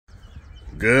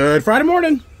Good Friday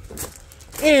morning,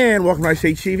 and welcome to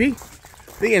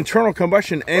ICHTV, the Internal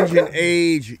Combustion Engine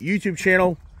Age YouTube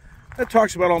channel that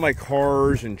talks about all my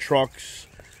cars and trucks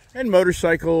and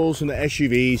motorcycles and the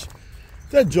SUVs,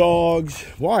 the dogs.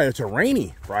 Why, it's a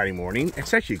rainy Friday morning.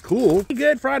 It's actually cool.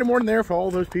 Good Friday morning there for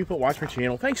all those people that watch my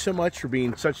channel. Thanks so much for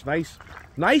being such nice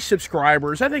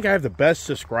subscribers. I think I have the best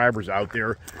subscribers out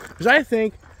there because I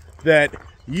think that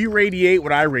you radiate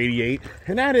what I radiate,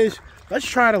 and that is, let's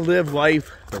try to live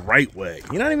life the right way.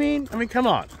 You know what I mean? I mean, come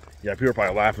on. Yeah, people are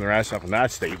probably laughing their ass off on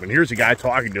that statement. Here's a guy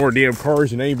talking to more damn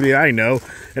cars than anybody I know,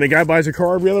 and a guy buys a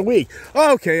car every other week.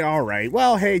 Okay, all right.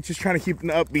 Well, hey, just trying to keep an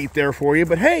upbeat there for you.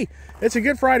 But hey, it's a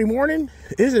good Friday morning.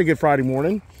 Is it a good Friday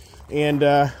morning? And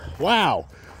wow,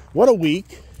 what a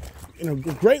week. You know,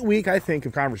 great week, I think,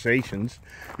 of conversations,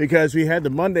 because we had the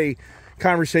Monday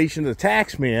conversation of the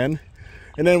tax man,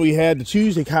 and then we had the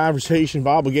Tuesday conversation of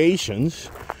obligations.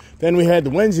 Then we had the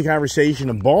Wednesday conversation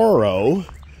of borrow.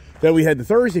 Then we had the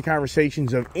Thursday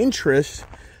conversations of interest.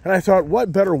 And I thought,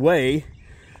 what better way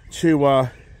to,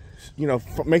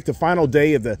 make the final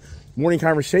day of the morning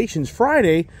conversations,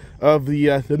 Friday, of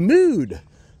the mood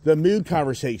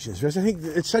conversations. Because I think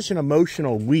it's such an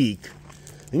emotional week.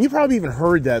 And you probably even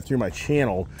heard that through my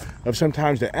channel, of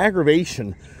sometimes the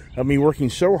aggravation of me working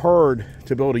so hard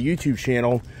to build a YouTube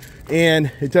channel,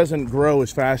 and it doesn't grow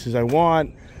as fast as I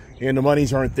want, and the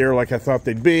monies aren't there like I thought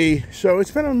they'd be. So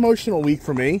it's been an emotional week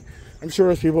for me. I'm sure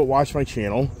those people that watch my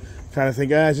channel kind of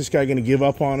think, is this guy going to give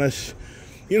up on us?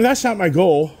 You know, that's not my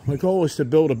goal. My goal is to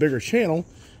build a bigger channel,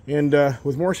 and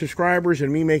with more subscribers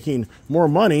and me making more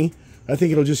money, I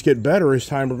think it'll just get better as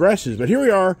time progresses. But here we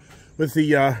are with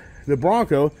the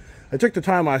Bronco. I took the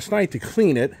time last night to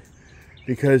clean it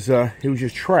because it was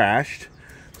just trashed.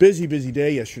 Busy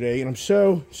day yesterday, and I'm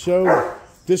so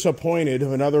disappointed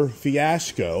of another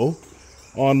fiasco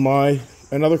on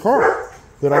another car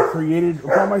that I created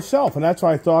by myself. And that's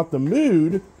why I thought the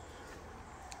mood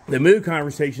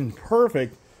conversation is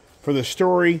perfect for the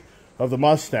story of the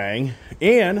Mustang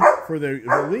and for the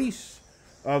release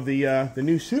of the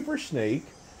new Super Snake.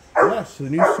 Yes, the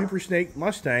new Super Snake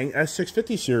Mustang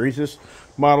S650 series. This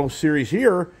model series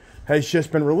here has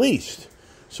just been released.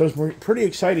 So it's pretty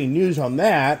exciting news on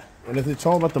that. And if it's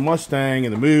all about the Mustang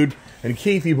and the mood and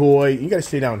Keefy boy, you got to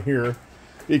stay down here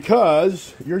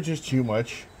because you're just too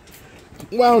much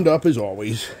wound up as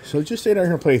always. So just stay down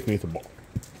here and play with me at the ball.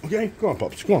 Okay? Go on,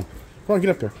 pups. Come on. Come on, get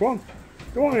up there. Come on.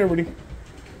 Go on, everybody.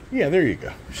 Yeah, there you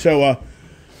go. So,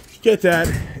 get that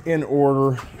in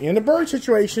order. And the bird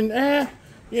situation,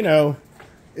 you know,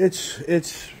 it's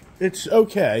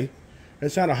okay.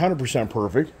 It's not 100%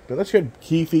 perfect, but let's get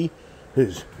Keefy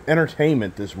his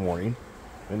entertainment this morning,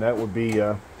 and that would be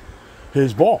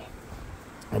his ball.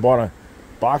 I bought a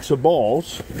box of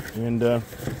balls, and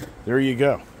there you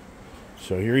go.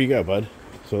 So here you go, bud.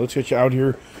 So let's get you out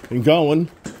here and going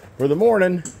for the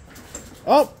morning.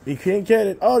 Oh, you can't get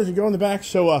it. Oh, does it go in the back?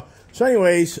 So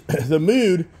anyways, the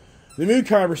mood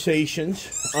conversations.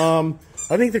 I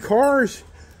think the cars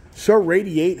so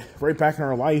radiate right back in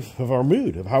our life of our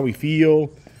mood, of how we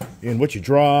feel and what you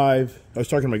drive. I was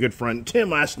talking to my good friend Tim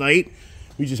last night.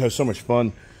 We just have so much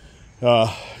fun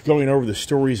going over the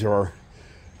stories of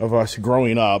us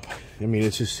growing up. I mean,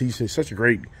 he's such a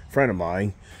great friend of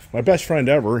mine, my best friend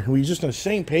ever. We're just on the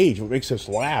same page. What makes us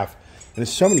laugh, and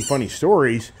there's so many funny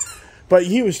stories. But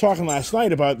he was talking last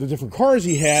night about the different cars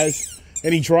he has,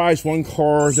 and he drives one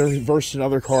car versus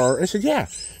another car. I said, yeah,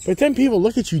 but then people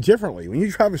look at you differently when you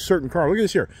drive a certain car. Look at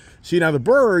this here. See, now the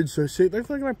birds, see,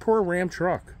 look at my poor Ram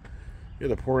truck. Yeah,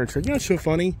 the poor Ram truck. You know what's so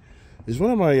funny? Is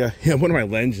one of my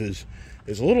lenses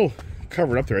is a little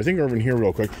covered up there. I think over in here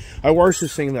real quick. I washed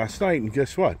this thing last night, and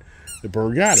guess what? The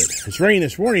bird got it. It's raining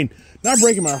this morning. Not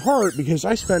breaking my heart, because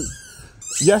I spent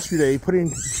yesterday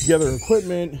putting together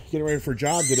equipment, getting ready for a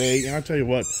job today, and I'll tell you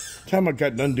what, the time I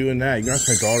got done doing that,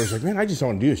 my daughter's like, man, I just don't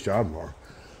want to do this job anymore.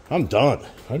 I'm done.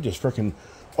 I'm just freaking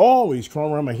always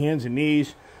crawling around my hands and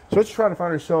knees. So let's try to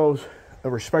find ourselves a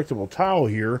respectable towel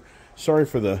here. Sorry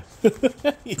for the...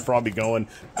 He's probably going,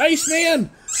 Iceman!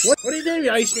 What are you doing,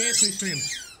 Iceman?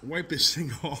 Wipe this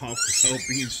thing off without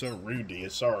being so rude to you.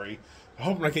 Sorry. I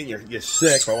hope I'm not getting you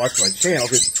sick by watching my channel,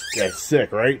 because you get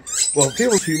sick, right? Well, if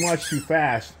people too much too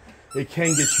fast, it can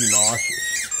get you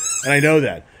nauseous. And I know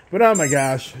that. But oh my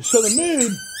gosh. So the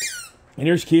mood, and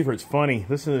here's Kiefer. It's funny.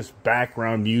 Listen to this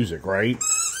background music, right?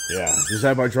 Yeah. Is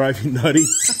that about driving nutty?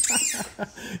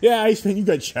 Yeah, Iceman, you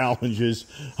got challenges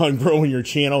on growing your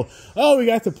channel. Oh, we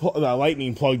got the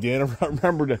lightning plugged in. I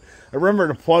remember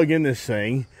to plug in this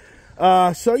thing.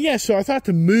 So I thought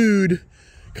the mood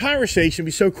conversation would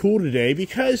be so cool today,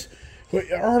 because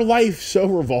our life so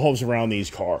revolves around these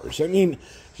cars. I mean,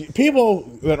 people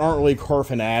that aren't really car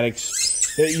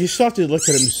fanatics, you still have to look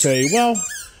at them and say, well,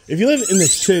 if you live in the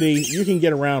city, you can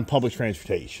get around public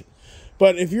transportation.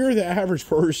 But if you're the average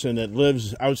person that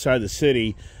lives outside the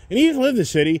city, and even live in the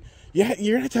city,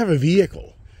 you're going to have a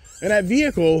vehicle. And that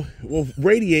vehicle will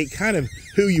radiate kind of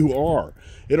who you are.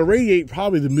 It'll radiate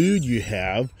probably the mood you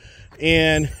have.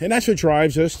 And that's what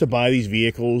drives us to buy these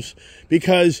vehicles,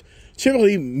 because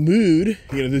typically mood,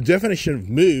 the definition of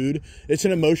mood, it's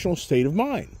an emotional state of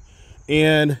mind.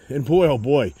 And boy, oh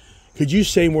boy, could you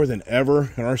say more than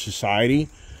ever in our society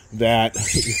that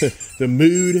the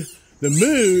mood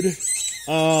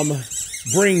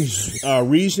brings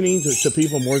reasoning to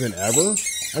people more than ever?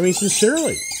 I mean,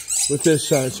 sincerely, with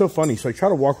this, it's so funny. So I try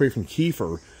to walk away from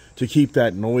Kiefer to keep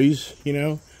that noise,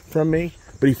 from me,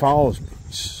 but he follows me.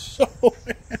 So,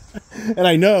 and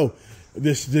I know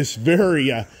this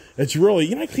very, it's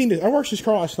really, I cleaned it. I washed this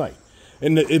car last night,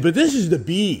 but this is the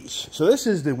bees. So this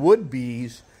is the wood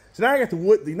bees. So now I got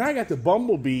the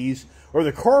bumblebees, or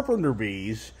the carpenter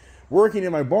bees, working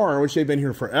in my barn, which they've been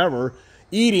here forever,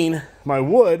 eating my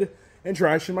wood and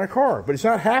trashing my car. But it's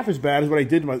not half as bad as what I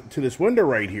did to this window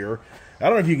right here. I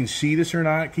don't know if you can see this or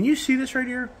not. Can you see this right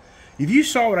here? If you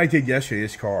saw what I did yesterday to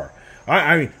this car,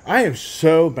 I mean, I am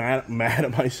so mad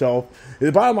at myself.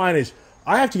 The bottom line is,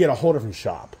 I have to get a whole different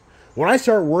shop. When I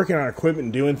start working on equipment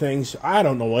and doing things, I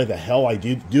don't know what the hell I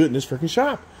do it in this freaking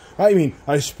shop. I mean,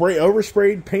 I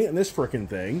oversprayed paint in this freaking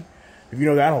thing, if you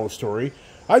know that whole story.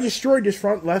 I destroyed this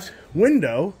front left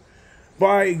window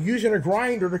by using a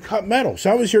grinder to cut metal.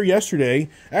 So I was here yesterday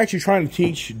actually trying to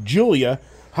teach Julia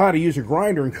how to use a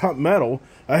grinder and cut metal.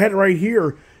 I had it right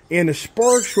here, and the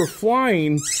sparks were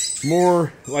flying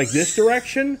more like this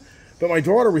direction, but my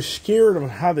daughter was scared of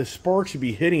how the sparks would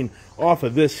be hitting off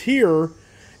of this here,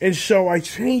 and so I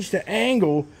changed the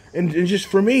angle, and just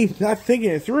for me, not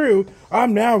thinking it through,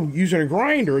 I'm now using a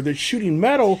grinder that's shooting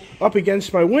metal up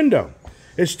against my window.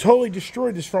 It's totally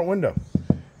destroyed this front window.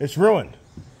 It's ruined.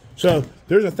 So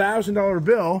there's a $1,000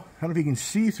 bill. I don't know if you can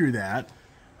see through that.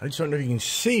 I just don't know if you can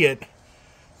see it,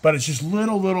 but it's just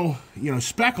little,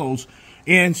 speckles.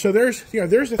 And so there's a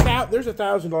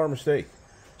 $1,000 mistake.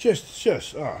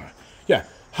 Yeah.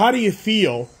 How do you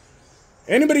feel?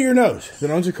 Anybody here knows that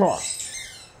owns a car,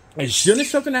 as soon as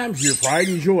something happens to your pride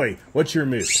and joy, what's your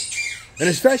mood? And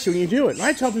especially when you do it. And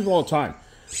I tell people all the time,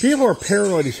 people are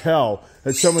paranoid as hell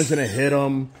that someone's going to hit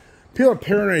them. People are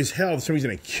paranoid as hell that somebody's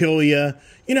going to kill you.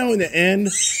 In the end,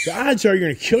 the odds are you're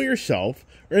going to kill yourself,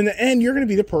 or in the end, you're going to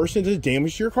be the person that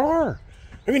damaged your car.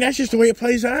 I mean, that's just the way it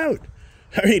plays out.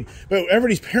 I mean, but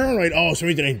everybody's paranoid. Oh,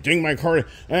 somebody's going to ding my car.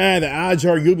 The odds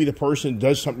are you'll be the person that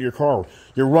does something to your car.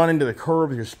 You run into the curb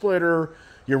with your splitter.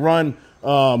 You run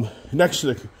next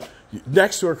to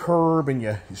a curb, and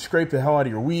you scrape the hell out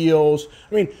of your wheels.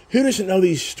 I mean, who doesn't know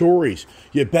these stories?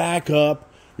 You back up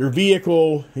your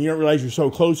vehicle, and you don't realize you're so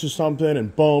close to something,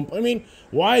 and bump. I mean,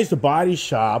 why is the body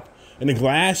shop and the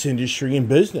glass industry in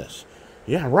business?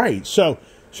 Yeah, right. So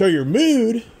your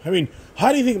mood, I mean,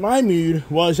 how do you think my mood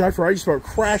was after I just about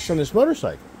crashed on this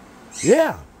motorcycle?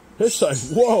 Yeah. It's like,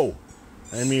 whoa.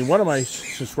 I mean, one of my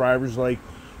subscribers like,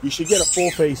 you should get a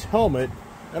full-face helmet.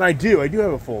 And I do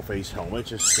have a full-face helmet,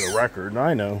 just for the record. And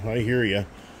I know, I hear you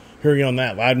on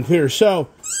that loud and clear. So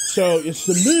it's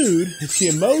the mood, it's the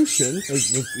emotion.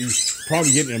 He's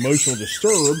probably getting emotional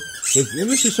disturbed. And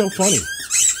this is so funny.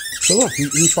 So look,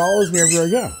 he follows me everywhere I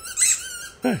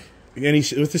go. And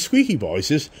he's with the squeaky ball. He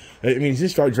says, is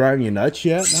this start driving you nuts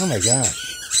yet? Oh my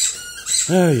gosh.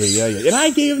 Yeah. And I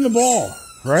gave him the ball,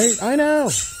 right? I know.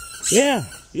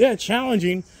 Yeah,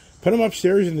 challenging. Put him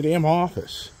upstairs in the damn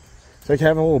office. It's like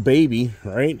having a little baby,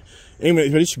 right? Anyway,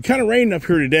 but it's kind of raining up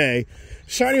here today.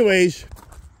 So anyways,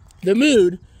 the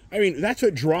mood, I mean, that's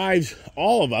what drives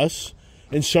all of us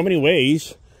in so many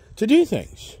ways to do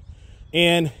things.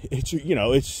 And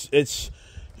it's, it's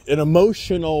an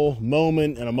emotional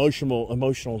moment, an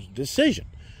emotional decision.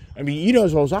 I mean, you know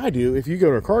as well as I do, if you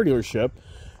go to a car dealership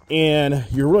and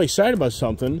you're really excited about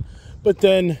something, but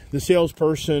then the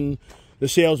salesperson, the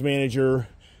sales manager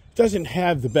doesn't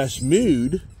have the best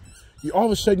mood, all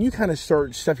of a sudden you kind of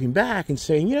start stepping back and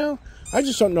saying, I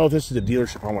just don't know if this is the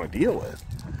dealership I want to deal with.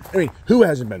 I mean, who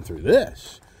hasn't been through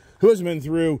this? Who hasn't been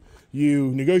through,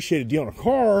 you negotiate a deal on a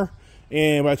car,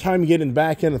 and by the time you get in the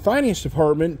back end of the finance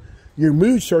department, your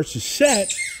mood starts to start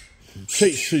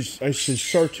to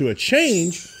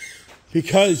change,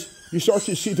 because you start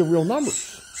to see the real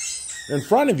numbers in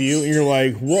front of you, and you're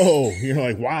like, whoa, you're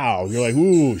like, wow, you're like,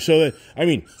 ooh. So that, I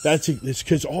mean, it's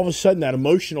because all of a sudden that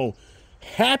emotional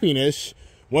happiness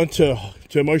went to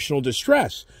emotional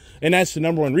distress. And that's the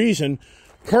number one reason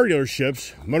car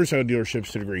dealerships, motorcycle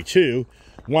dealerships to a degree too,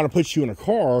 want to put you in a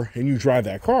car and you drive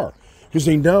that car. Because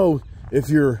they know if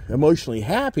you're emotionally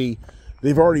happy,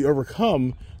 they've already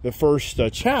overcome the first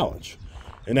challenge.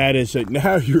 And that is that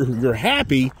now you're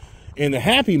happy. In the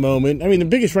happy moment, I mean, the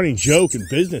biggest running joke in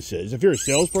business is, if you're a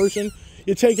salesperson,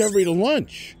 you take everybody to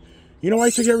lunch. You know why I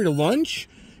take everybody to lunch?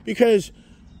 Because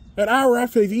an hour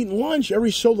after they've eaten lunch,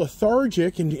 everybody's so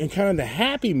lethargic and kind of in the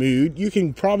happy mood, you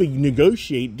can probably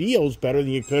negotiate deals better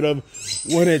than you could have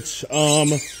when it's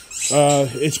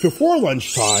before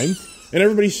lunchtime and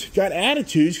everybody's got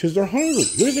attitudes because they're hungry.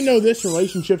 Who doesn't know this in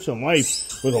relationships in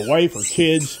life with a wife or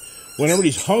kids? When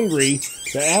everybody's hungry,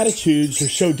 the attitudes are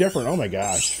so different. Oh my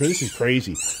gosh, this is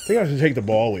crazy. I think I have to take the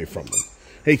ball away from them.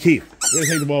 Hey Keith, you're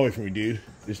gonna take the ball away from me, dude.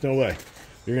 There's no way.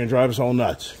 You're gonna drive us all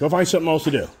nuts. Go find something else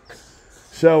to do.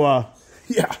 So,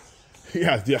 yeah.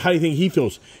 How do you think he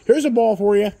feels? Here's a ball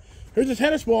for you. Here's a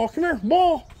tennis ball. Come here,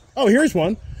 ball. Oh, here's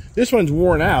one. This one's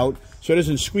worn out, so it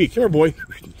doesn't squeak. Come here, boy.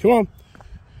 Come on.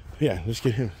 Yeah, let's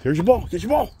get him. There's your ball. Get your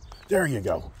ball. There you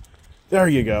go. There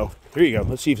you go. Here you go.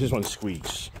 Let's see if this one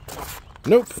squeaks.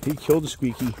 Nope, he killed the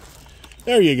squeaky.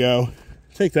 There you go.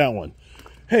 Take that one.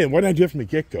 Hey, why didn't I do it from the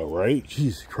get-go, right?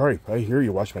 Jeez Christ, I hear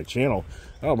you watch my channel.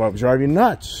 Oh, I'm driving you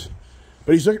nuts.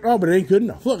 But he's like, oh, but it ain't good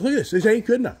enough. Look at this. This ain't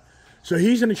good enough. So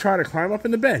he's going to try to climb up in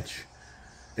the bench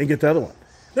and get the other one.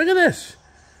 Look at this.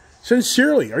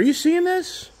 Sincerely, are you seeing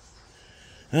this?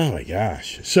 Oh, my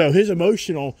gosh. So his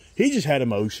emotional, he just had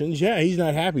emotions. Yeah, he's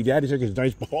not happy. Daddy took his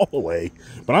nice ball away.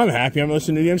 But I'm happy. I'm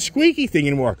listening to the damn squeaky thing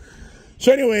anymore.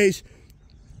 So anyways,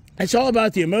 it's all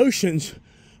about the emotions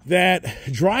that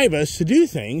drive us to do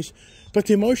things. But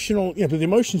the emotional, but the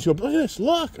emotions go, look at this.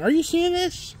 Look, are you seeing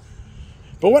this?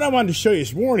 But what I wanted to show you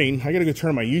this morning, I got to go turn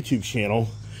on my YouTube channel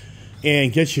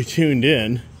and get you tuned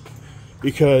in.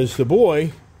 Because the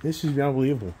boy, this is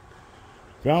unbelievable.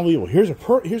 Unbelievable. Here's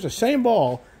the same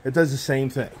ball that does the same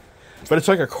thing. But it's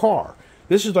like a car.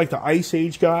 This is like the Ice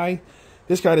Age guy.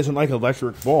 This guy doesn't like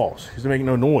electric balls because they make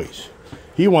no noise.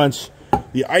 He wants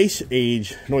the Ice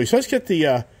Age noise. So let's get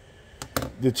the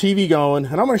TV going.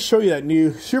 And I'm going to show you that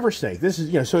new Super Snake. This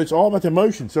is, so it's all about the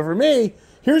emotion. So for me,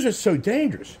 here's what's so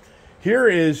dangerous. Here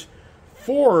is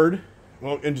Ford.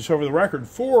 Well, and just over the record,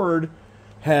 Ford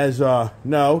has, has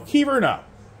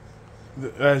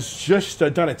just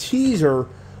done a teaser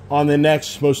on the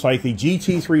next, most likely,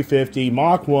 GT350,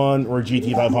 Mach 1, or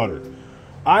GT500.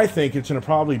 I think it's going to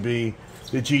probably be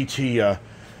the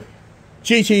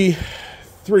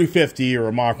GT350 or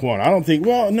a Mach 1. I don't think,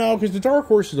 well, no, because the Dark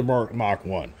Horse is a Mach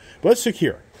 1. But let's look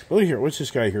here. Look here. What's this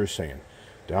guy here saying?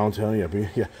 Downtown, yeah.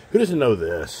 Who doesn't know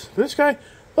this? This guy,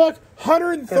 look,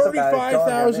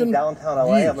 135,000 downtown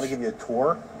LA. Views. I'm going to give you a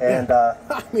tour, and I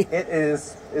mean,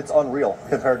 it's unreal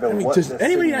compared to what. Does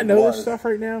anybody not know this stuff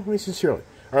right now? I mean, sincerely.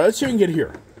 All right, let's see if we can get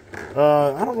here.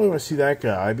 I don't really want to see that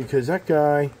guy because that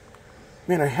guy,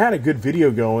 man, I had a good video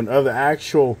going of the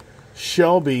actual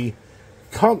Shelby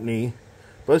company.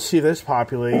 But let's see if this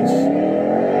populates.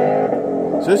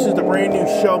 So this is the brand new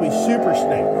Shelby Super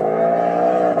Snake.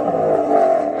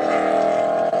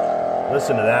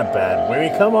 Listen to that bad boy. I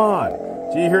mean, come on.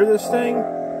 Do you hear this thing?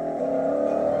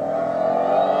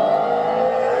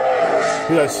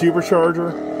 See that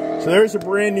supercharger? So there's a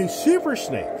brand new Super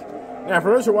Snake. Now,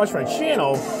 for those who watch my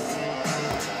channel,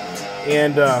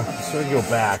 and so I'm going to go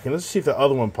back, and let's see if the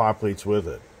other one populates with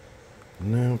it.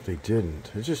 No, they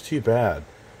didn't. It's just too bad.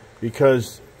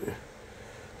 Because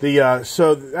the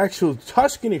actual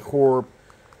Tuscany Corp,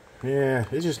 yeah,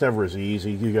 it's just never as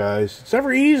easy, you guys. It's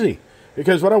never easy.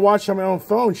 Because what I watched on my own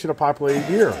phone should have populated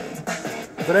here.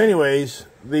 But anyways,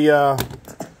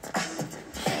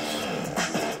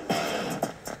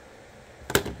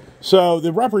 so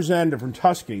the representative from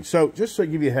Tuscany. So just to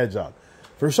give you a heads up,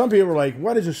 for some people are like,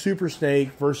 what is a Super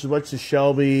Snake versus what's a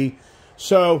Shelby?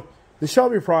 So the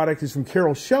Shelby product is from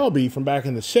Carroll Shelby from back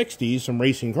in the 60s, some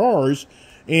racing cars.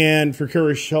 And for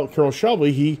Carroll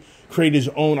Shelby, he created his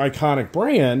own iconic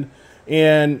brand.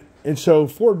 And so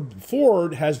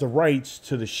Ford has the rights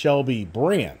to the Shelby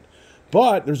brand.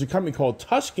 But there's a company called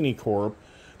Tuscany Corp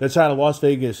that's out of Las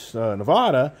Vegas,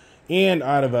 Nevada, and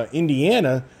out of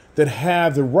Indiana that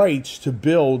have the rights to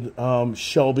build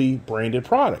Shelby branded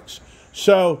products.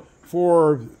 So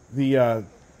for the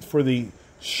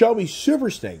Shelby Super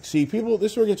Snake, see, people,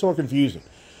 this is where it gets all confusing.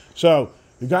 So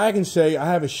the guy can say,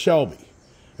 I have a Shelby.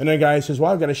 And the guy says,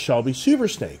 well, I've got a Shelby Super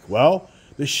Snake. Well,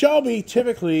 the Shelby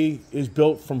typically is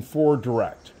built from Ford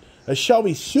Direct. A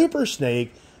Shelby Super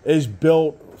Snake is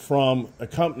built from a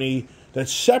company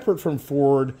that's separate from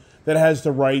Ford that has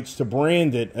the rights to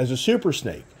brand it as a Super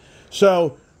Snake.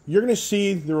 So you're going to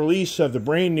see the release of the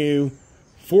brand new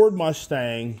Ford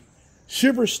Mustang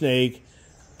Super Snake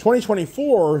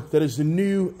 2024 that is the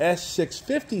new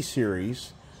S650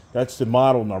 series. That's the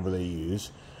model number they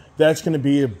use. That's going to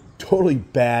be a totally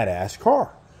badass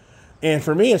car. And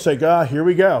for me, it's like, here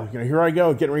we go. Here I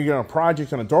go, getting ready to go on a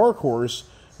project on a dark horse.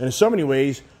 And in so many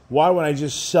ways, why would I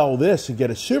just sell this and get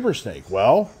a Super Snake?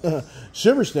 Well,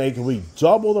 Super Snake will be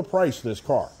double the price of this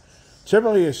car.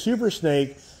 Typically, a Super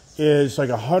Snake is like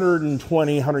a $120,000,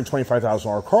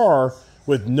 $125,000 car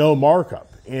with no markup.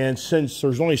 And since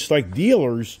there's only select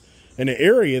dealers in the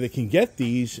area that can get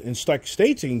these, in select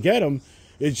states that can get them,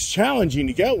 it's challenging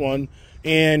to get one,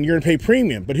 and you're going to pay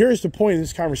premium. But here's the point of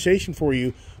this conversation for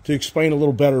you to explain a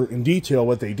little better in detail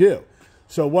what they do.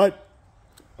 So when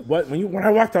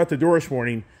I walked out the door this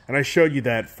morning and I showed you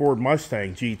that Ford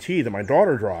Mustang GT that my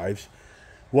daughter drives,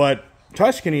 what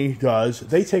Tuscany does,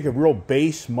 they take a real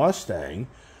base Mustang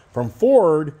from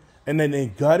Ford and then they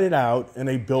gut it out and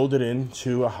they build it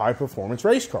into a high-performance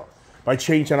race car by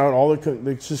changing out all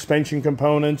the suspension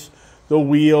components, the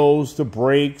wheels, the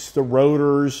brakes, the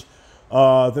rotors.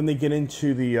 Then they get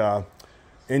into the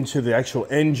actual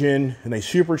engine and they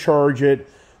supercharge it,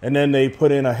 and then they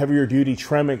put in a heavier duty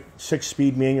Tremec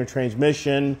 6-speed manual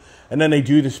transmission, and then they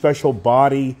do the special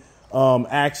body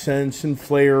accents and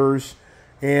flares,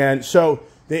 and so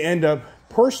they end up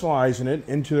personalizing it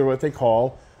into what they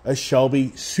call a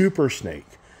Shelby Super Snake.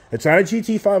 It's not a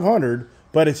GT500,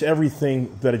 but it's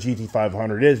everything that a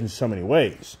GT500 is in so many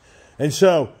ways. And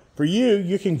so for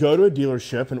you can go to a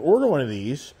dealership and order one of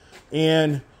these,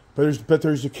 but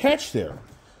there's a catch there.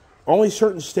 Only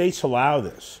certain states allow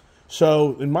this.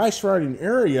 So in my surrounding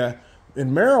area,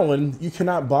 in Maryland, you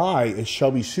cannot buy a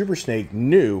Shelby Super Snake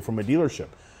new from a dealership.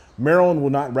 Maryland will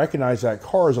not recognize that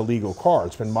car as a legal car.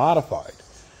 It's been modified.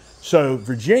 So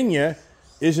Virginia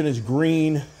isn't as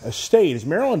green a state as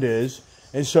Maryland is.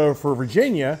 And so for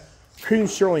Virginia, Kuhn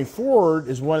Sterling Ford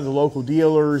is one of the local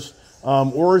dealers.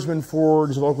 Orsman Ford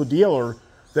is a local dealer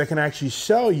that can actually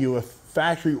sell you a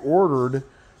factory-ordered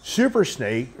Super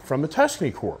Snake from the Tuscany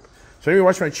Corp. So if you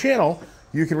watch my channel,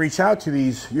 you can reach out to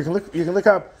these. You can look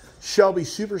up Shelby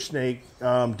Super Snake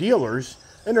dealers,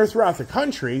 and they're throughout the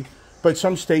country, but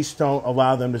some states don't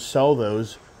allow them to sell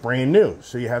those brand new.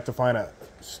 So you have to find a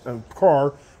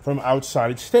car from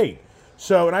outside state.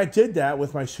 So, and I did that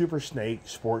with my Super Snake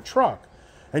sport truck.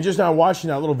 And just now watching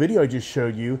that little video I just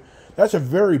showed you, that's a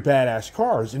very badass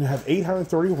car. It's going to have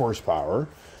 830 horsepower,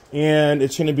 and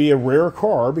it's going to be a rare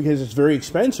car because it's very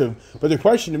expensive. But the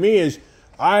question to me is,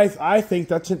 I think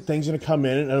that thing's going to come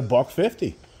in at $150. I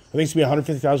think it's going to be a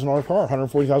 $150,000 car,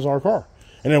 $140,000 car.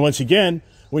 And then once again,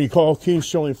 when you call Kuhn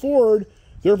Sterling Ford,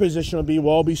 their position will be,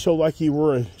 well, be so lucky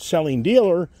we're a selling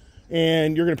dealer,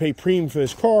 and you're going to pay premium for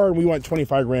this car, and we want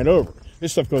 25 grand over.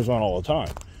 This stuff goes on all the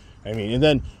time. I mean, and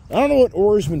then I don't know what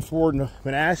Orsman Ford and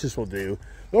Manassas will do.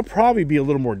 They'll probably be a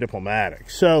little more diplomatic.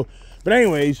 So, but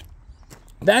anyways,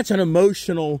 that's an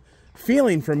emotional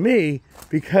feeling for me,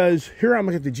 because here I'm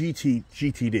looking at the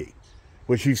GTD,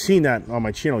 which you've seen that on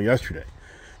my channel yesterday.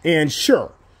 And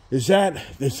sure, is that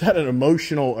an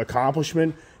emotional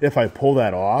accomplishment if I pull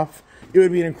that off? It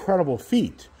would be an incredible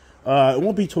feat. It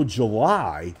won't be till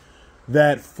July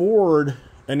that Ford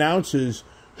announces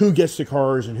who gets the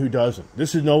cars and who doesn't.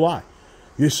 This is no lie.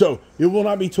 So it will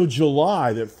not be till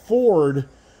July that Ford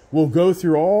will go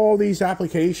through all these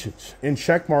applications and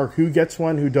check mark who gets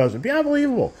one, who doesn't. It'd be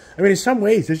unbelievable. I mean, in some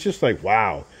ways, it's just like,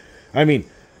 wow. I mean,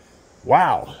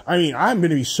 wow. I mean, I'm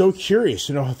going to be so curious,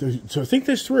 so think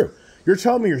this through. You're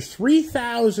telling me there's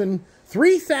 3,000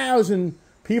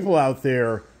 people out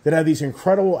there that have these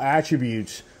incredible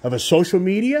attributes of a social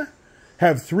media,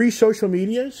 have 3 social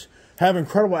medias, have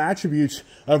incredible attributes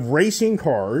of racing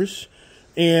cars,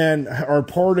 and are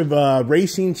part of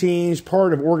racing teams,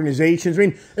 part of organizations. I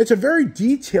mean, it's a very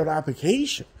detailed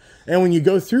application. And when you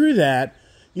go through that,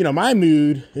 my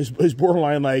mood is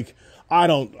borderline like, I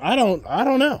don't know.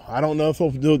 I don't know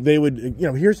if they would,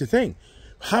 here's the thing.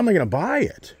 How am I going to buy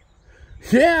it?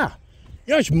 Yeah.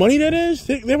 You know how much money that is?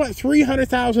 They want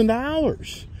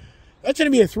 $300,000. That's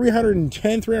going to be a $310,000,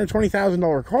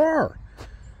 $320,000 car.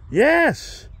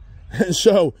 Yes. And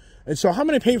so how am I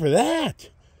going to pay for that?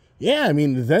 Yeah, I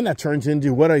mean, then that turns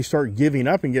into what I start giving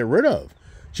up and get rid of.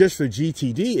 Just for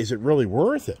GTD, is it really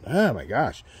worth it? Oh, my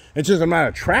gosh. It's just I'm not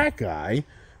a track guy.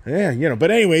 Yeah,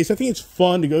 but anyways, I think it's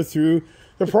fun to go through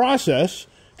the process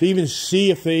to even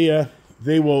see if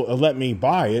they will let me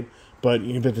buy it. But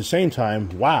at the same time,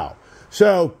 wow.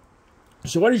 So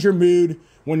what is your mood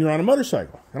when you're on a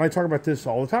motorcycle? And I talk about this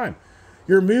all the time.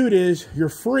 Your mood is you're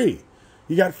free.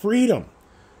 You got freedom.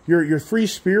 You're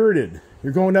free-spirited.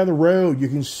 You're going down the road. You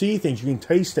can see things. You can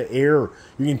taste the air.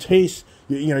 You can taste,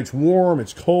 it's warm,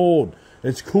 it's cold.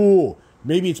 It's cool.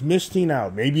 Maybe it's misting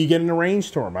out. Maybe you get in a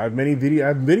rainstorm. I have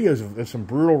videos of some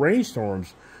brutal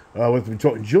rainstorms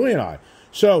with Julie and I.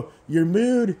 So your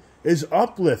mood is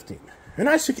uplifting. And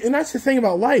that's the thing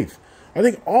about life. I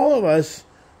think all of us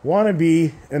want to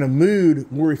be in a mood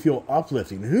where we feel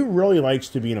uplifting. Who really likes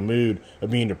to be in a mood of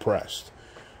being depressed?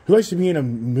 Who likes to be in a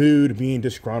mood of being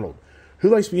disgruntled? Who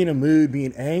likes to be in a mood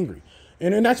being angry?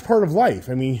 And that's part of life.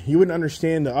 I mean, you wouldn't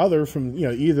understand the other from,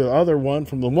 either the other one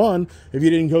from the one if you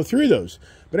didn't go through those.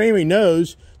 But anybody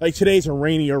knows, like today's a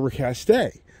rainy, overcast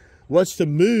day. What's the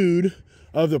mood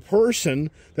of the person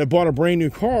that bought a brand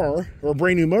new car or a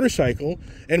brand new motorcycle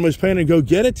and was planning to go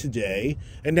get it today,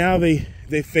 and now they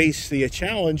face the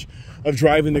challenge of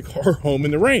driving the car home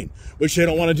in the rain, which they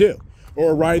don't want to do,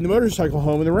 or riding the motorcycle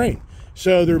home in the rain.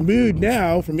 So their mood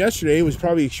now from yesterday was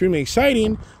probably extremely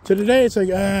exciting to today. It's like,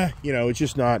 it's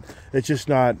just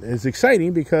not as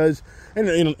exciting because,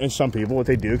 and some people, what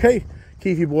they do, okay,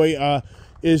 Keefy boy,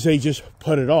 is they just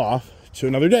put it off to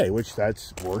another day, which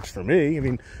works for me. I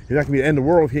mean, you're not going to be the end of the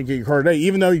world if you can't get your car today.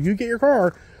 Even though you get your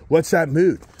car, what's that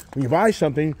mood? When you buy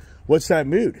something, what's that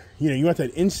mood? You want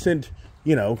that instant,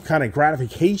 kind of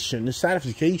gratification, the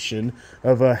satisfaction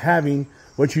of having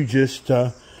what you just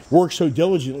worked so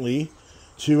diligently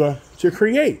to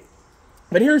create.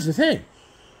 But here's the thing.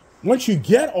 Once you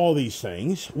get all these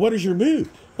things, what is your mood?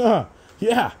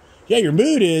 Yeah, your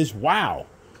mood is, wow,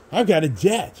 I've got a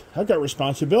debt. I've got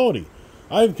responsibility.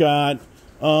 I've got,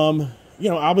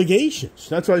 obligations.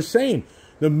 That's what I was saying.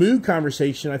 The mood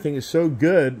conversation, I think, is so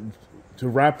good to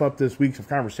wrap up this week of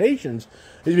conversations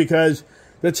is because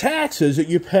the taxes that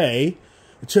you pay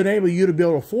to enable you to be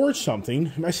able to afford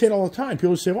something, and I say it all the time.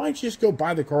 People say, why don't you just go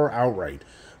buy the car outright?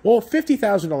 Well, a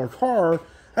 $50,000 car,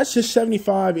 that's just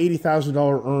 $75,000,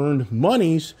 $80,000 earned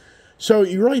monies. So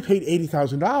you really paid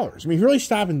 $80,000. I mean, you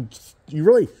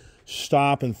really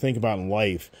stop and think about in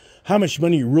life how much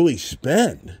money you really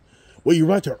spend, what you're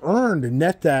about to earn to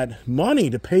net that money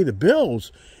to pay the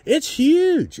bills. It's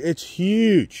huge. It's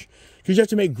huge because you have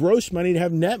to make gross money to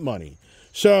have net money.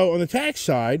 So on the tax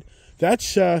side,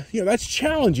 that's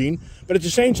challenging. But at the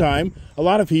same time, a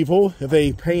lot of people, if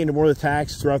they pay into more of the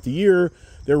tax throughout the year,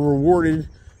 they're rewarded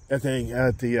at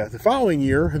the following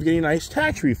year of getting a nice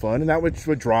tax refund, and that's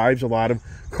what drives a lot of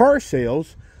car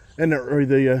sales and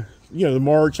the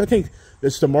March. I think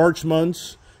it's the March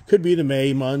months. Could be the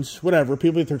May months, whatever.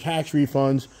 People get their tax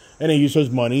refunds, and they use those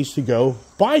monies to go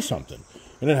buy something.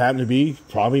 And it happened to be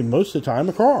probably most of the time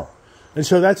a car. And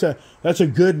so that's a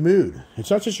good mood. It's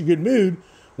not such a good mood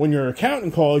when your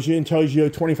accountant calls you and tells you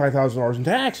 $25,000 in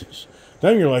taxes.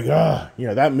 Then you're like,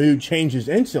 that mood changes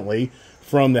instantly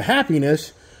from the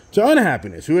happiness to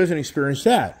unhappiness. Who hasn't experienced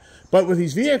that? But with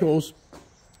these vehicles,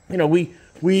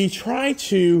 we try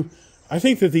to, I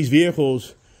think that these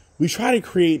vehicles, we try to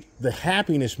create the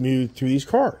happiness mood through these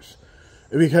cars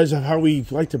because of how we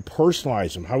like to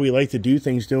personalize them, how we like to do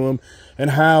things to them,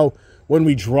 and how when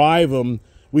we drive them,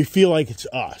 we feel like it's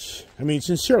us. I mean,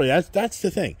 sincerely, that's the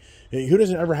thing. Who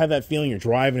doesn't ever have that feeling you're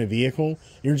driving a vehicle,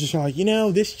 you're just like,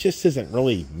 this just isn't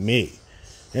really me.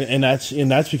 And that's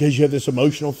because you have this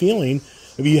emotional feeling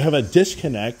of you have a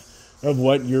disconnect of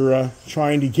what you're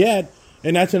trying to get,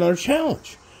 and that's another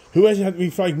challenge. Who hasn't had to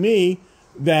be like me?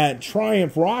 That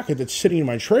Triumph rocket that's sitting in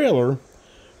my trailer,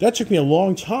 that took me a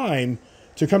long time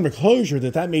to come to closure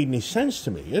that made any sense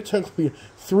to me. It took me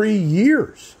 3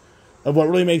 years of what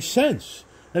really makes sense.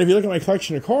 And if you look at my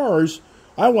collection of cars,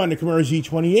 I wanted a Camaro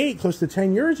Z28 close to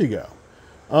 10 years ago.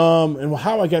 And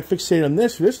how I got fixated on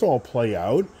this to all play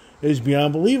out is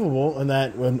beyond believable, and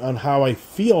on how I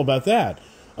feel about that.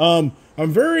 I'm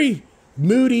very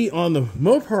moody on the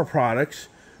Mopar products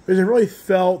because I really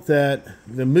felt that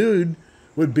the mood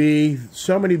would be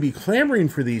somebody be clamoring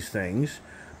for these things,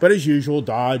 but as usual,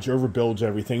 Dodge overbuilds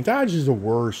everything. Dodge is the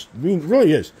worst. I mean, it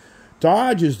really is.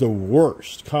 Dodge is the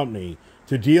worst company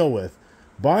to deal with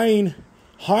buying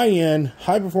high-end,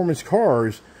 high-performance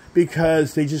cars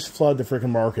because they just flood the freaking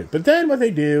market. But then what they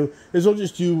do is they'll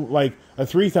just do like a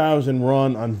 3,000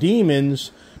 run on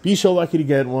Demons, be so lucky to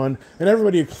get one, and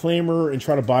everybody would clamor and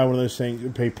try to buy one of those things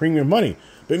and pay premium money.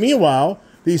 But meanwhile,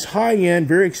 these high-end,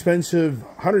 very expensive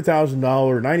 $100,000,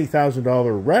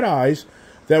 $90,000 red eyes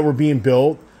that were being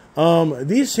built,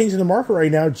 these things in the market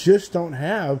right now just don't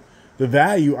have the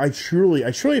value. I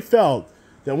truly felt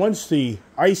that once the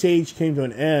Ice Age came to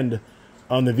an end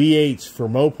on the V8s for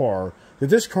Mopar, that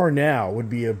this car now would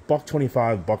be a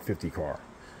 $125, $150 car.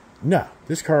 No,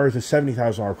 this car is a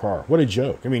 $70,000 car. What a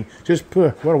joke. I mean,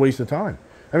 what a waste of time.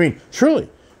 I mean,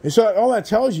 truly. And so all that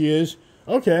tells you is,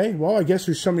 okay, well, I guess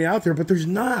there's somebody out there, but there's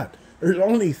not. There's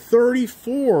only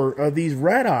 34 of these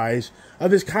red eyes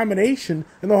of this combination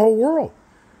in the whole world.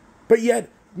 But yet,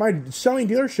 my selling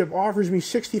dealership offers me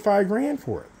 65 grand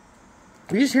for it.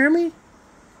 You just hear me?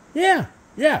 Yeah.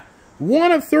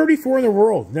 One of 34 in the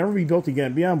world. Never be built again.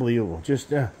 It'd be unbelievable.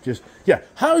 Yeah.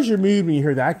 How's your mood when you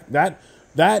hear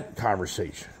that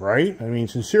conversation, right? I mean,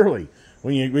 sincerely,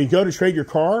 when you go to trade your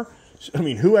car, I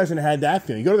mean, who hasn't had that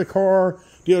feeling? You go to the car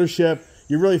dealership,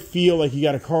 you really feel like you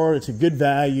got a car that's a good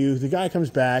value. The guy comes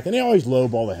back, and they always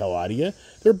lowball the hell out of you.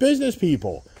 They're business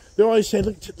people. They always say,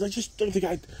 look, just see if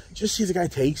the guy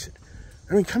takes it.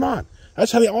 I mean, come on.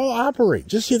 That's how they all operate.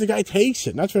 Just see if the guy takes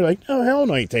it. And that's where they're like, oh, hell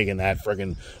no, I ain't taking that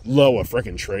freaking low a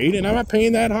freaking trade, and I'm not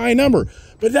paying that high number.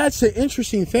 But that's the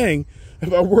interesting thing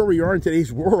about where we are in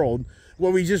today's world,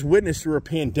 what we just witnessed through a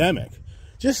pandemic.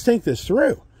 Just think this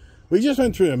through. We just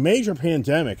went through a major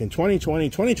pandemic in 2020,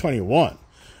 2021.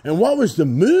 And what was the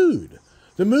mood?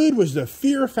 The mood was the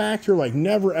fear factor like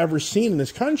never ever seen in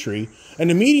this country, and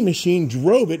the meeting machine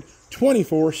drove it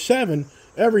 24/7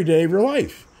 every day of your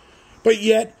life. But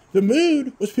yet, the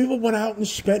mood was people went out and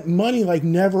spent money like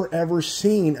never ever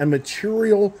seen, and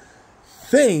material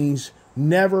things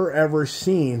never ever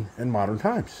seen in modern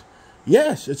times.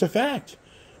 Yes, it's a fact.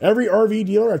 Every RV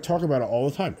dealer, I talk about it all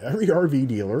the time, every RV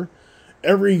dealer,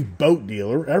 every boat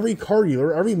dealer, every car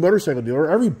dealer, every motorcycle dealer,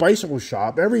 every bicycle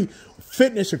shop, every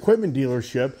fitness equipment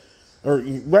dealership, or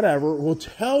whatever, will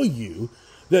tell you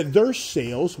that their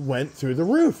sales went through the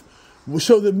roof.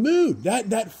 So the mood,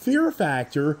 that fear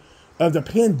factor of the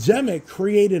pandemic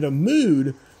created a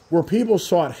mood where people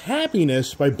sought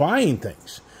happiness by buying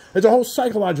things. It's a whole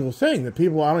psychological thing that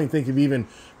people, I don't even think, have even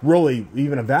really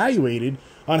evaluated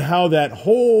on how that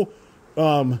whole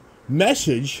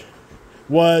message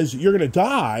was, you're going to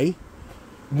die,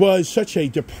 was such a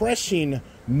depressing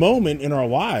moment in our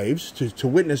lives to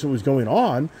witness what was going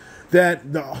on, that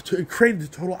it created the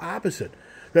total opposite.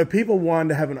 That people wanted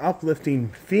to have an uplifting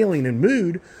feeling and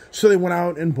mood, so they went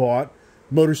out and bought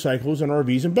motorcycles and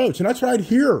RVs and boats. And that's what I'd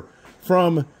hear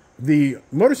from the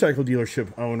motorcycle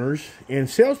dealership owners and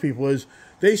salespeople, is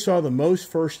they saw the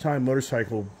most first-time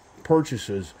motorcycle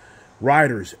purchases,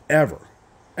 riders ever.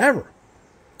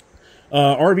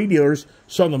 RV dealers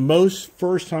saw the most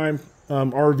first-time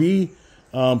RV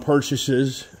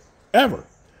purchases ever.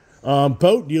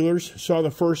 Boat dealers saw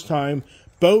the first-time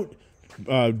boat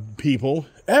people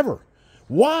ever.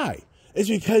 Why? It's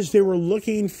because they were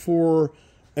looking for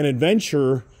an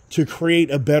adventure to create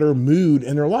a better mood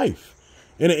in their life.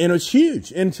 And it's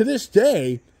huge. And to this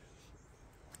day,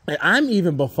 I'm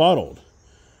even befuddled.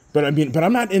 But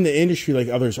I'm not in the industry like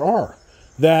others are,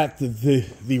 that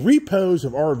the repos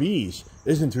of RVs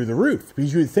isn't through the roof.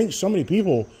 Because you would think so many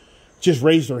people just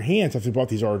raised their hands after they bought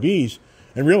these RVs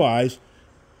and realized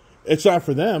it's not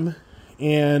for them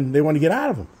and they want to get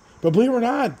out of them. But believe it or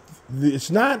not,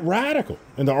 it's not radical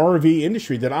in the RV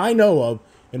industry that I know of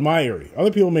in my area.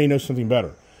 Other people may know something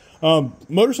better.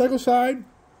 Motorcycle side,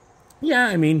 yeah,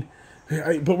 I mean,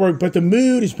 but the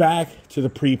mood is back to the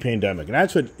pre-pandemic, and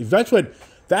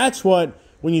that's what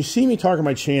when you see me talk on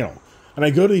my channel, and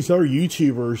I go to these other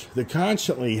YouTubers that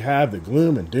constantly have the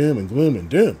gloom and doom,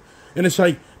 and it's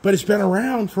like, but it's been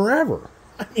around forever.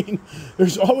 I mean,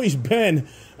 there's always been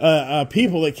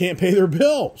people that can't pay their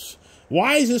bills.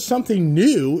 Why is this something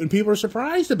new and people are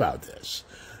surprised about this?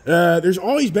 There's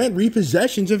always been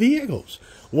repossessions of vehicles.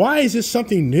 Why is this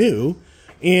something new?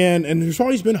 And there's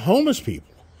always been homeless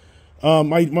people.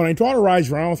 When my daughter rides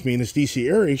around with me in this D.C.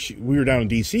 area, we were down in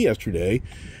D.C. yesterday,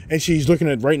 and she's looking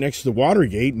at right next to the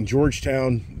Watergate in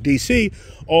Georgetown, D.C.,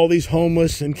 all these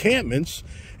homeless encampments,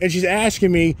 and she's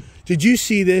asking me, did you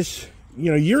see this,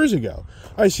 years ago?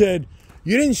 I said,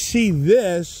 you didn't see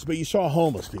this, but you saw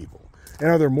homeless people. And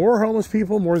are there more homeless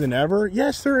people more than ever?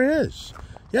 Yes, there is.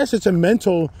 Yes, it's a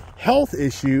mental health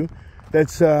issue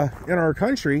that's in our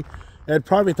country at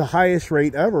probably at the highest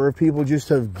rate ever of people just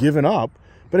have given up.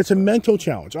 But it's a mental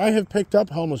challenge. I have picked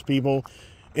up homeless people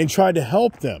and tried to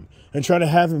help them and try to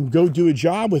have them go do a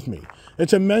job with me.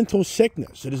 It's a mental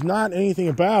sickness. It is not anything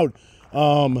about,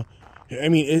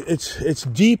 it's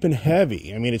deep and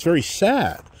heavy. I mean, it's very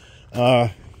sad.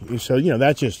 So,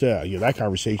 that's just, that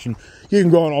conversation, you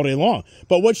can go on all day long.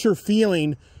 But what's your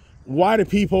feeling? Why do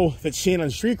people that stand on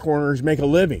street corners make a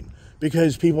living?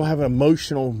 Because people have an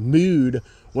emotional mood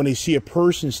when they see a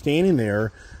person standing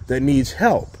there that needs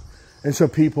help. And so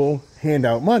people hand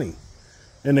out money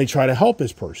and they try to help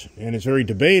this person. And it's very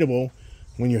debatable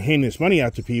when you're handing this money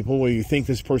out to people whether you think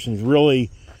this person is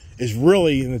really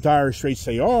in the dire straits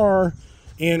they are,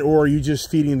 and or are you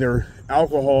just feeding their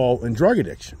alcohol and drug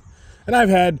addiction. And I've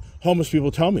had homeless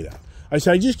people tell me that. I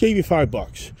said, I just gave you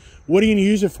 $5. What are you going to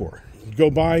use it for? go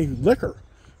buy liquor.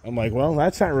 I'm like, well,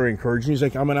 that's not really encouraging. He's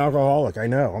like, I'm an alcoholic. I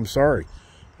know. I'm sorry.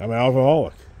 I'm an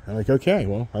alcoholic. I'm like, okay,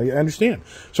 well, I understand.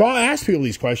 So I'll ask people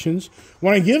these questions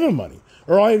when I give them money.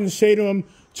 Or I'll even say to them,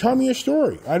 tell me a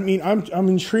story. I mean, I'm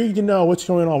intrigued to know what's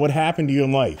going on, what happened to you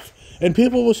in life. And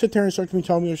people will sit there and start to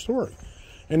tell me a story.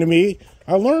 And to me,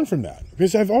 I learn from that.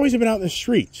 Because I've always been out in the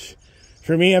streets.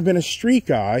 For me, I've been a street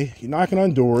guy, knocking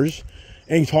on doors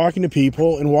and talking to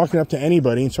people and walking up to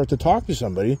anybody and start to talk to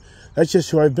somebody. That's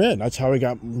just who I've been. That's how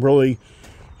I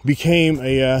became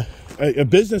a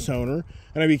business owner,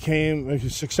 and I became a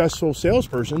successful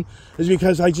salesperson, is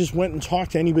because I just went and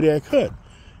talked to anybody I could.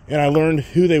 And I learned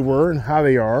who they were and how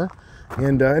they are.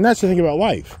 And that's the thing about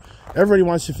life. Everybody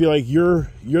wants to feel like you're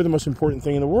the most important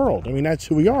thing in the world. I mean, that's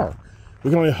who we are.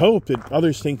 We can only hope that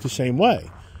others think the same way.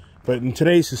 But in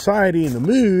today's society and the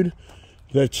mood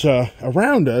that's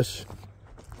around us,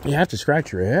 you have to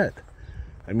scratch your head.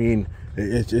 I mean,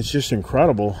 it's just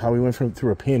incredible how we went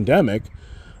through a pandemic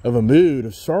of a mood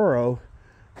of sorrow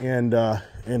and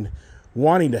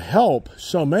wanting to help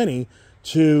so many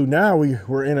to now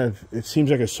we're in it seems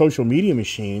like a social media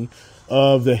machine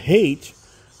of the hate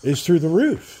is through the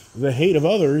roof. The hate of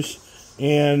others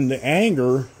and the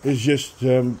anger is just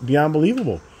beyond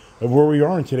believable of where we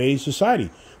are in today's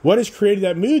society. What has created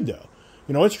that mood, though?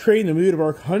 You know, what's creating the mood of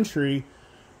our country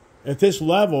at this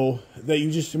level that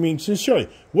you just, I mean, sincerely,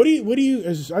 what do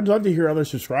you, I'd love to hear other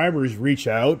subscribers reach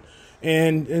out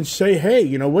and say, hey,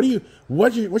 you know,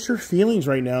 what's your feelings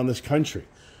right now in this country?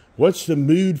 What's the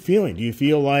mood feeling? Do you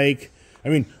feel like, I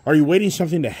mean, are you waiting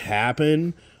something to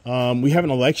happen? We have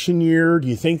an election year. Do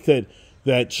you think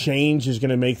that change is going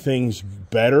to make things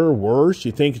better or worse? Do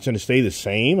you think it's going to stay the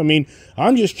same? I mean,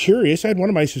 I'm just curious. I had one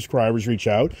of my subscribers reach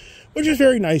out, which is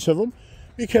very nice of them,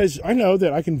 because I know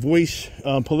that I can voice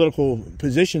political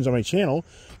positions on my channel,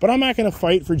 but I'm not going to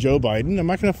fight for Joe Biden. I'm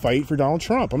not going to fight for Donald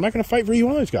Trump. I'm not going to fight for either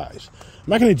one of those guys.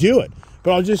 I'm not going to do it.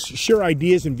 But I'll just share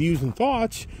ideas and views and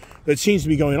thoughts that seems to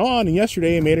be going on. And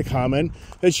yesterday I made a comment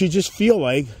that you just feel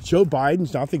like Joe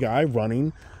Biden's not the guy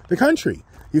running the country.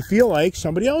 You feel like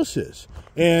somebody else is.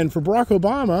 And for Barack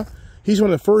Obama, he's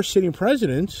one of the first sitting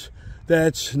presidents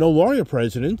that's no longer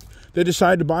president that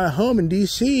decided to buy a home in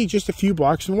D.C. just a few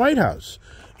blocks from the White House.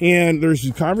 And there's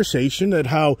a conversation that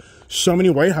how so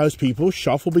many White House people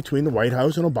shuffle between the White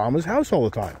House and Obama's house all the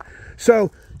time.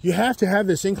 So you have to have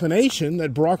this inclination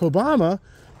that Barack Obama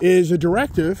is a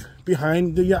directive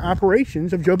behind the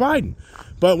operations of Joe Biden.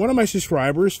 But one of my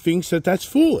subscribers thinks that that's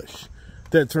foolish.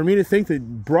 That for me to think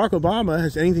that Barack Obama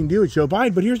has anything to do with Joe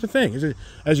Biden. But here's the thing.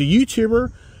 As a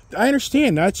YouTuber, I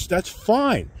understand that's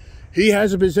fine. He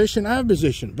has a position, I have a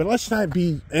position. But let's not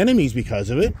be enemies because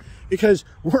of it. Because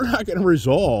we're not going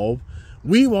to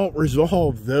we won't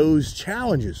resolve those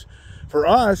challenges. For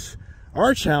us,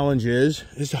 our challenge is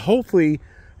to hopefully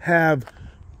have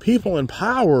people in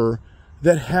power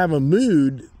that have a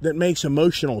mood that makes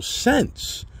emotional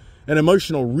sense and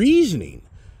emotional reasoning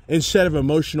instead of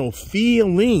emotional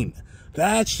feeling.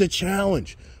 That's the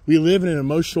challenge. We live in an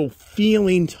emotional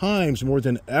feeling times more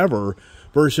than ever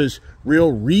versus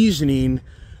real reasoning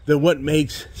that what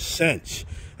makes sense.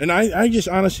 And I just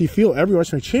honestly feel everyone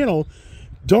watching my channel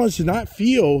does not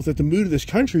feel that the mood of this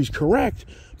country is correct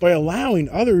by allowing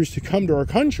others to come to our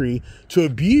country to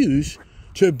abuse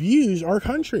our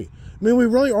country. I mean, we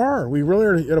really are. We really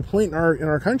are at a point in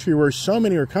our country where so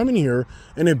many are coming here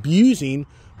and abusing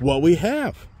what we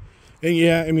have. And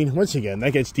yeah, I mean, once again,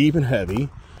 that gets deep and heavy.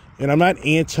 And I'm not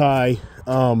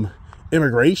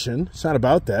anti-immigration. It's not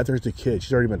about that. There's the kid.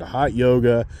 She's already been to hot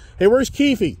yoga. Hey, where's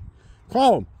Keefe?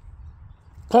 Call him.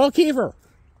 Call Kiefer.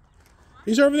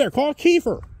 He's over there. Call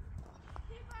Kiefer.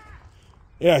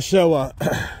 Yeah, so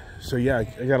yeah, I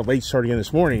got a late start again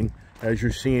this morning, as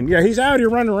you're seeing. Yeah, he's out here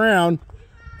running around.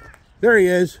 There he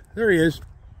is. There he is.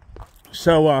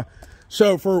 So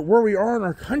for where we are in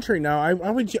our country now, I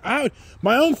would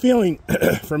my own feeling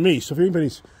for me. So if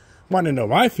anybody's wanting to know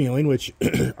my feeling, which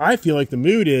I feel like the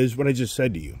mood is what I just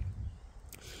said to you,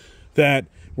 that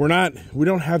we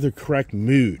don't have the correct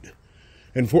mood,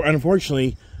 and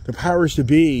unfortunately, the powers to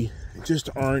be just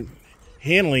aren't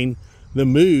handling the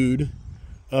mood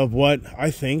of what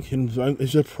I think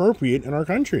is appropriate in our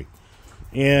country.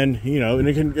 And, you know, and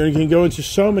it can go into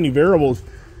so many variables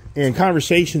and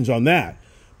conversations on that.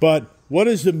 But what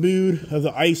is the mood of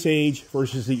the Ice Age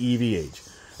versus the EV age?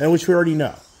 And which we already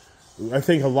know. I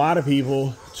think a lot of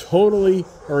people totally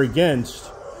are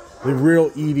against the real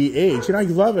EV age. And I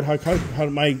love it how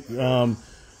my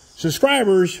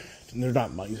subscribers, and they're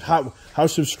not my, how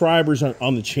subscribers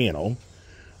on the channel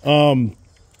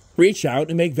reach out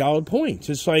and make valid points.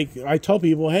 It's like I tell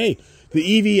people, hey,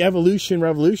 the EV revolution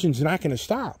is not going to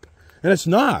stop. And it's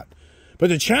not. But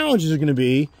the challenge is going to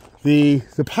be the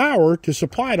power to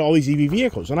supply to all these EV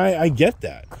vehicles. And I get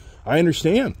that. I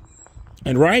understand.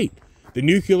 And right, the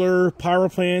nuclear power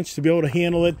plants to be able to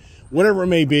handle it, whatever it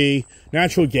may be,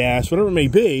 natural gas, whatever it may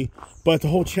be. But the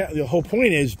whole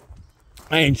point is,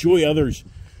 I enjoy others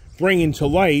bringing to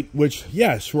light, which,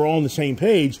 yes, we're all on the same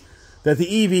page, that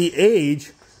the EV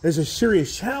age is a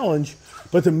serious challenge.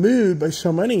 But the mood by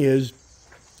so many is,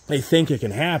 they think it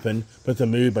can happen, but the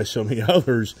mood by so many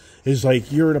others is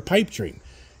like you're in a pipe dream.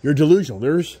 You're delusional.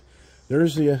 There's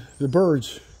the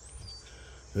birds.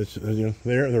 It's, they're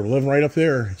living right up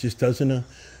there. It just doesn't.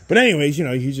 But anyways,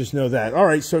 you just know that. All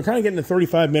right, so kind of getting a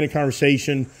 35-minute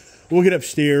conversation. We'll get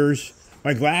upstairs.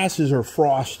 My glasses are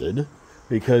frosted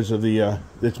because of the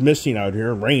it's misting out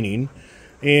here and raining,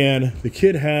 and the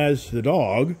kid has the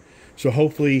dog. So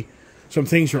hopefully some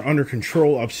things are under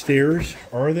control upstairs.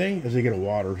 Are they? As I get a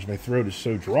water because my throat is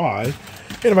so dry.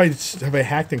 And have I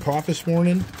hacked and coughed this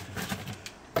morning?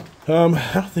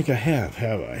 I don't think I have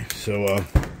I? So,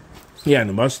 yeah, and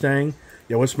the Mustang.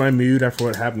 Yeah, what's my mood after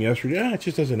what happened yesterday? Yeah, it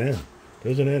just doesn't end.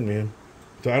 Doesn't end, man.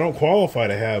 So I don't qualify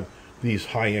to have these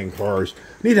high-end cars.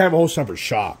 I need to have a whole separate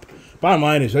shop. Bottom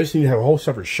line is I just need to have a whole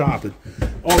separate shop.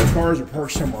 All the cars are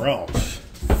parked somewhere else.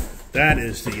 That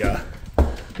is the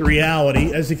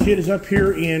reality. As the kid is up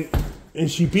here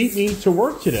and she beat me to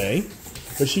work today,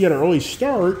 but she got an early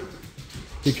start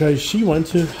because she went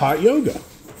to hot yoga.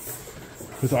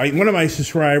 With one of my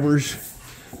subscribers,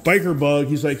 Biker Bug,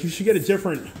 he's like, you should get a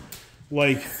different,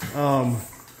 like,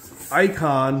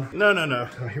 icon. No.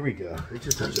 Oh, here we go. It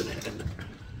just doesn't end.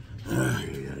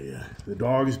 Yeah. The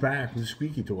dog is back with a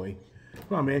squeaky toy.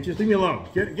 Come on, man. Just leave me alone.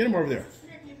 Get him over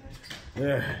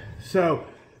there. So,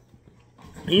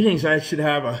 he thinks I should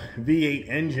have a V8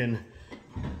 engine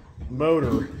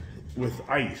motor with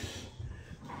ice.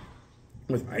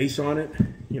 With ice on it.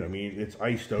 I mean, it's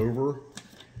iced over.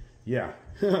 Yeah.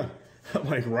 I'm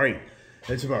like, right.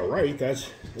 That's about right.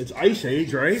 It's ice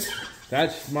age, right?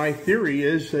 That's my theory,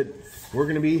 is that we're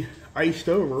going to be iced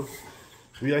over.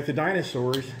 We like the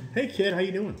dinosaurs. Hey, kid, how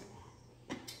you doing?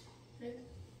 Good.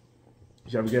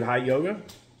 Did you have a good hot yoga?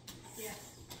 Yes.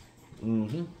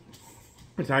 Mm-hmm.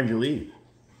 What time did you leave?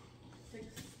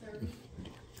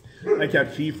 6:30. I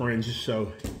kept keyframes just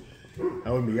so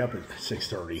I wouldn't be up at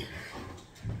 6:30.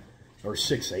 Or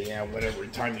 6 a.m., whatever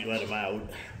time you let them out.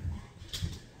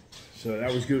 So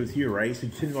that was good with you, right? So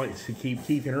Tim likes to keep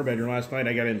Keith in her bedroom last night.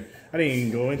 I didn't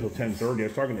even go in until 10:30. I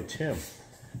was talking to Tim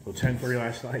until 10:30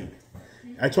 last night.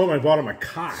 I told him I bought him a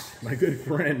cot. My good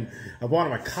friend, I bought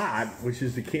him a cot, which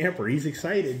is the camper. He's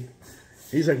excited.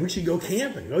 He's like, we should go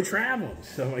camping, go traveling.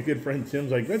 So my good friend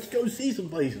Tim's like, let's go see some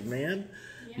places, man.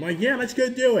 Yeah. I'm like, yeah, let's go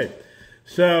do it.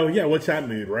 So, yeah, what's that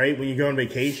mood, right? When you go on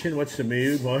vacation, what's the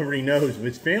mood? Well, everybody knows. If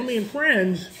it's family and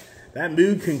friends, that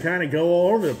mood can kind of go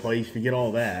all over the place if you get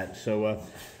all that. So,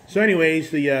 anyways,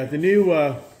 the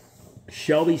new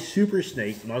Shelby Super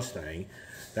Snake Mustang,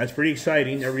 that's pretty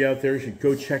exciting. Everybody out there should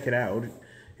go check it out.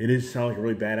 It does sound like a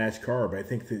really badass car, but I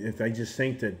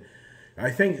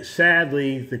think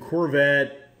sadly the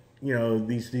Corvette,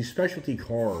 these specialty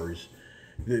cars,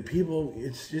 the people,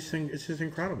 it's just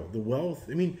incredible. The wealth,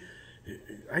 I mean,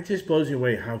 it just blows me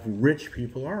away how rich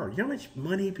people are. You know how much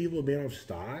money people have made off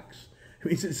stocks? I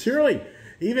mean, sincerely,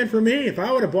 even for me, if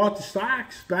I would have bought the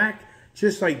stocks back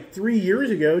just like 2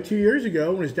 years ago, when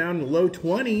it was down in the low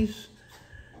 20s,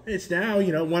 it's now,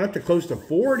 went up to close to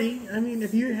 40. I mean,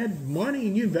 if you had money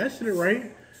and you invested it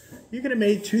right, you could have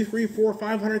made $200,000, $300,000,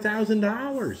 $400,000,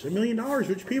 $500,000, $1 million,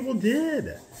 which people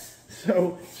did.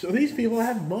 So these people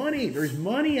have money. There's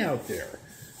money out there.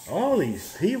 All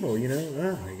these people,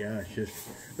 oh my gosh.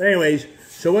 But anyways,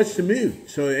 so what's the mood?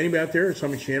 So anybody out there, it's on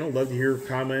my channel, love to hear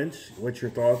comments, what your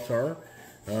thoughts are.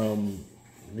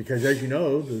 Because as you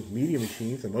know, the media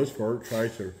machine, for the most part,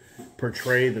 tries to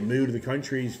portray the mood of the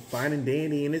country's fine and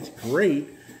dandy, and it's great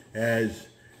as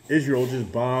Israel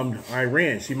just bombed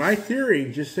Iran. See, my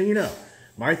theory, just so you know,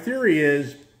 my theory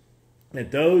is that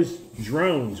those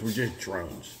drones were just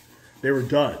drones. They were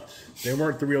duds. They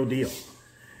weren't the real deal.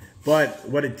 But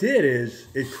what it did is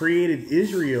it created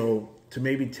Israel to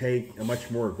maybe take a much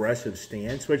more aggressive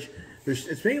stance, which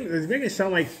it's making it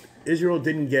sound like Israel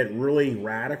didn't get really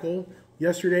radical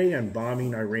yesterday on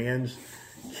bombing Iran's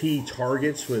key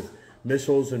targets with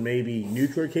missiles and maybe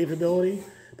nuclear capability.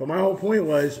 But my whole point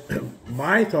was,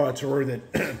 my thoughts were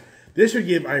that this would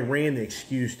give Iran the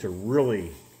excuse to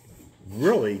really,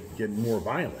 really get more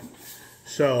violent.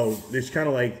 So it's kind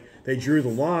of like they drew the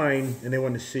line and they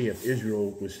wanted to see if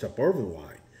Israel would step over the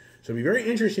line. So it'll be very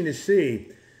interesting to see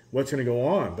what's going to go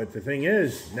on. But the thing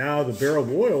is, now the barrel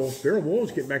of oil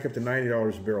is getting back up to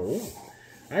 $90 a barrel of oil.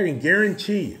 I can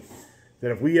guarantee you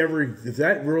that if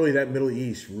that Middle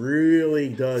East really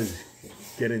does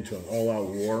get into an all-out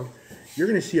war, you're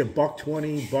going to see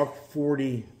 $1.20,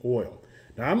 $1.40 oil.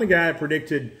 Now, I'm the guy that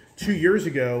predicted 2 years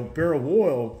ago barrel of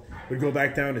oil would go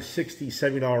back down to $60,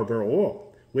 $70 barrel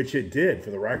oil, which it did,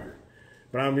 for the record.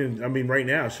 But I mean right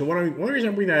now. So one reason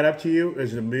I'm bringing that up to you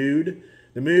is the mood.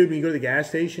 The mood, when you go to the gas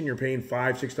station, you're paying $5,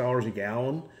 $6 a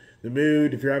gallon. The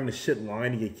mood, if you're having to sit in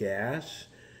line to get gas.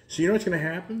 So you know what's going to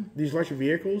happen? These electric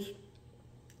vehicles,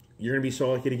 you're going to be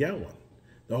so lucky to get one.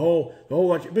 The whole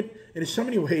electric, but in so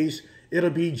many ways, it'll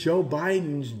be Joe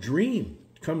Biden's dream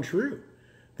come true.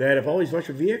 That if all these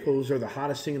electric vehicles are the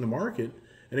hottest thing in the market,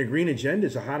 and the green agenda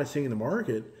is the hottest thing in the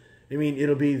market, I mean,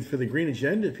 it'll be for the green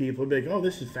agenda people, it'll be like, oh,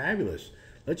 this is fabulous.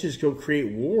 Let's just go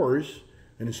create wars.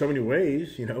 And in so many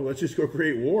ways, let's just go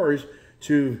create wars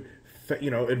to,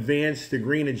 advance the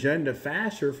green agenda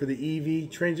faster for the EV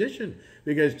transition.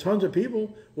 Because tons of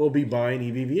people will be buying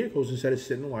EV vehicles instead of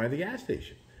sitting in line at the gas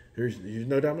station. There's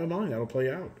no doubt in my mind that'll play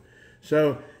out.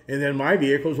 So, and then my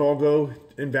vehicles all go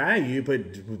in value, but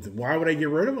why would I get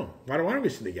rid of them? Why do I want to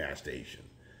go to the gas station?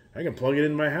 I can plug it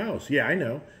in my house. Yeah, I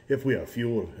know. If we have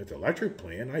fuel at the electric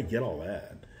plant, I get all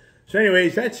that. So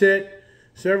anyways, that's it.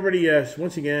 So everybody,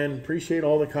 once again, appreciate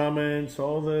all the comments,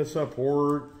 all the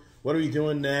support. What are we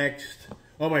doing next?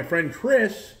 Oh, my friend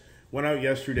Chris went out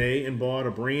yesterday and bought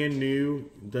a brand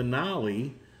new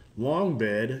Denali long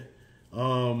bed,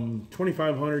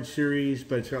 2500 series,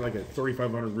 but it's got like a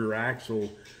 3500 rear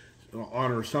axle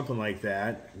on or something like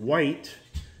that. White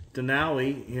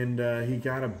Denali, and he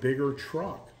got a bigger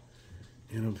truck.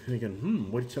 And I'm thinking,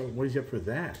 what is up for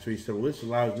that? So he said, well, this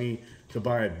allows me to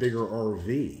buy a bigger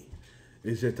RV.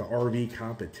 Is it the RV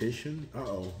competition?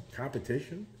 Uh-oh,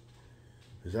 competition?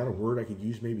 Is that a word I could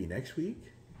use maybe next week?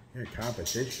 Yeah,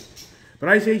 competition. But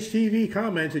IceHTV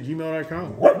comments at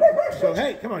gmail.com. So,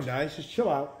 hey, come on, guys, just chill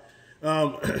out.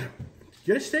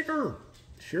 Get a sticker.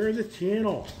 Share the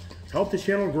channel. Help the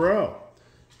channel grow.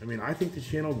 I mean, I think the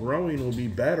channel growing will be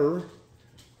better.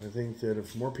 I think that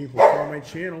if more people saw my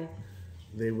channel,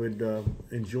 they would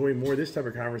enjoy more of this type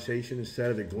of conversation instead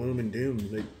of the gloom and doom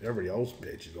that everybody else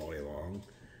bitches all day long.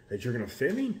 That you're going to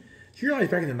fit. I mean, do you realize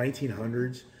back in the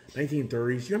 1900s,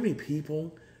 1930s, you know how many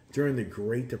people during the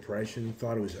Great Depression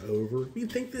thought it was over? You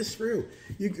think this through.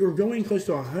 You're going close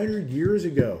to 100 years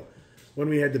ago when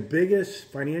we had the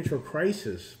biggest financial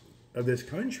crisis of this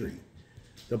country,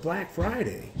 the Black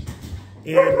Friday.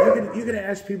 And you could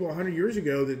ask people 100 years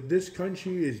ago that this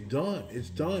country is done. It's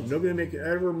done. Nobody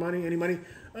will make any money.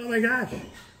 Oh my gosh.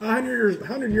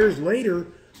 100 years later,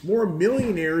 more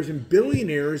millionaires and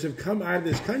billionaires have come out of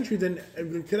this country than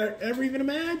could I ever even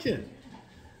imagine.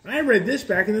 I read this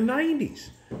back in the 90s,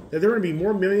 that there are going to be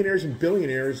more millionaires and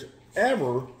billionaires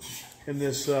ever in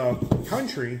this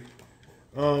country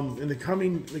in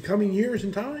the coming years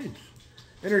and times.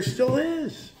 And there still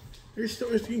is. There's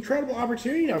an incredible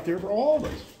opportunity out there for all of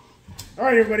us. All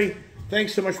right, everybody.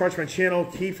 Thanks so much for watching my channel.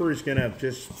 Kiefer is going to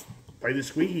just play the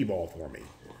squeaky ball for me.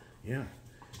 Yeah.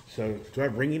 So, do I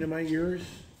have ringing in my ears?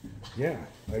 Yeah,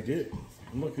 I do.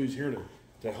 And look who's here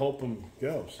to help him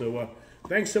go. So,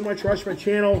 thanks so much for watching my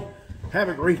channel. Have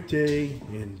a great day.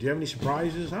 And do you have any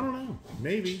surprises? I don't know.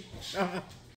 Maybe.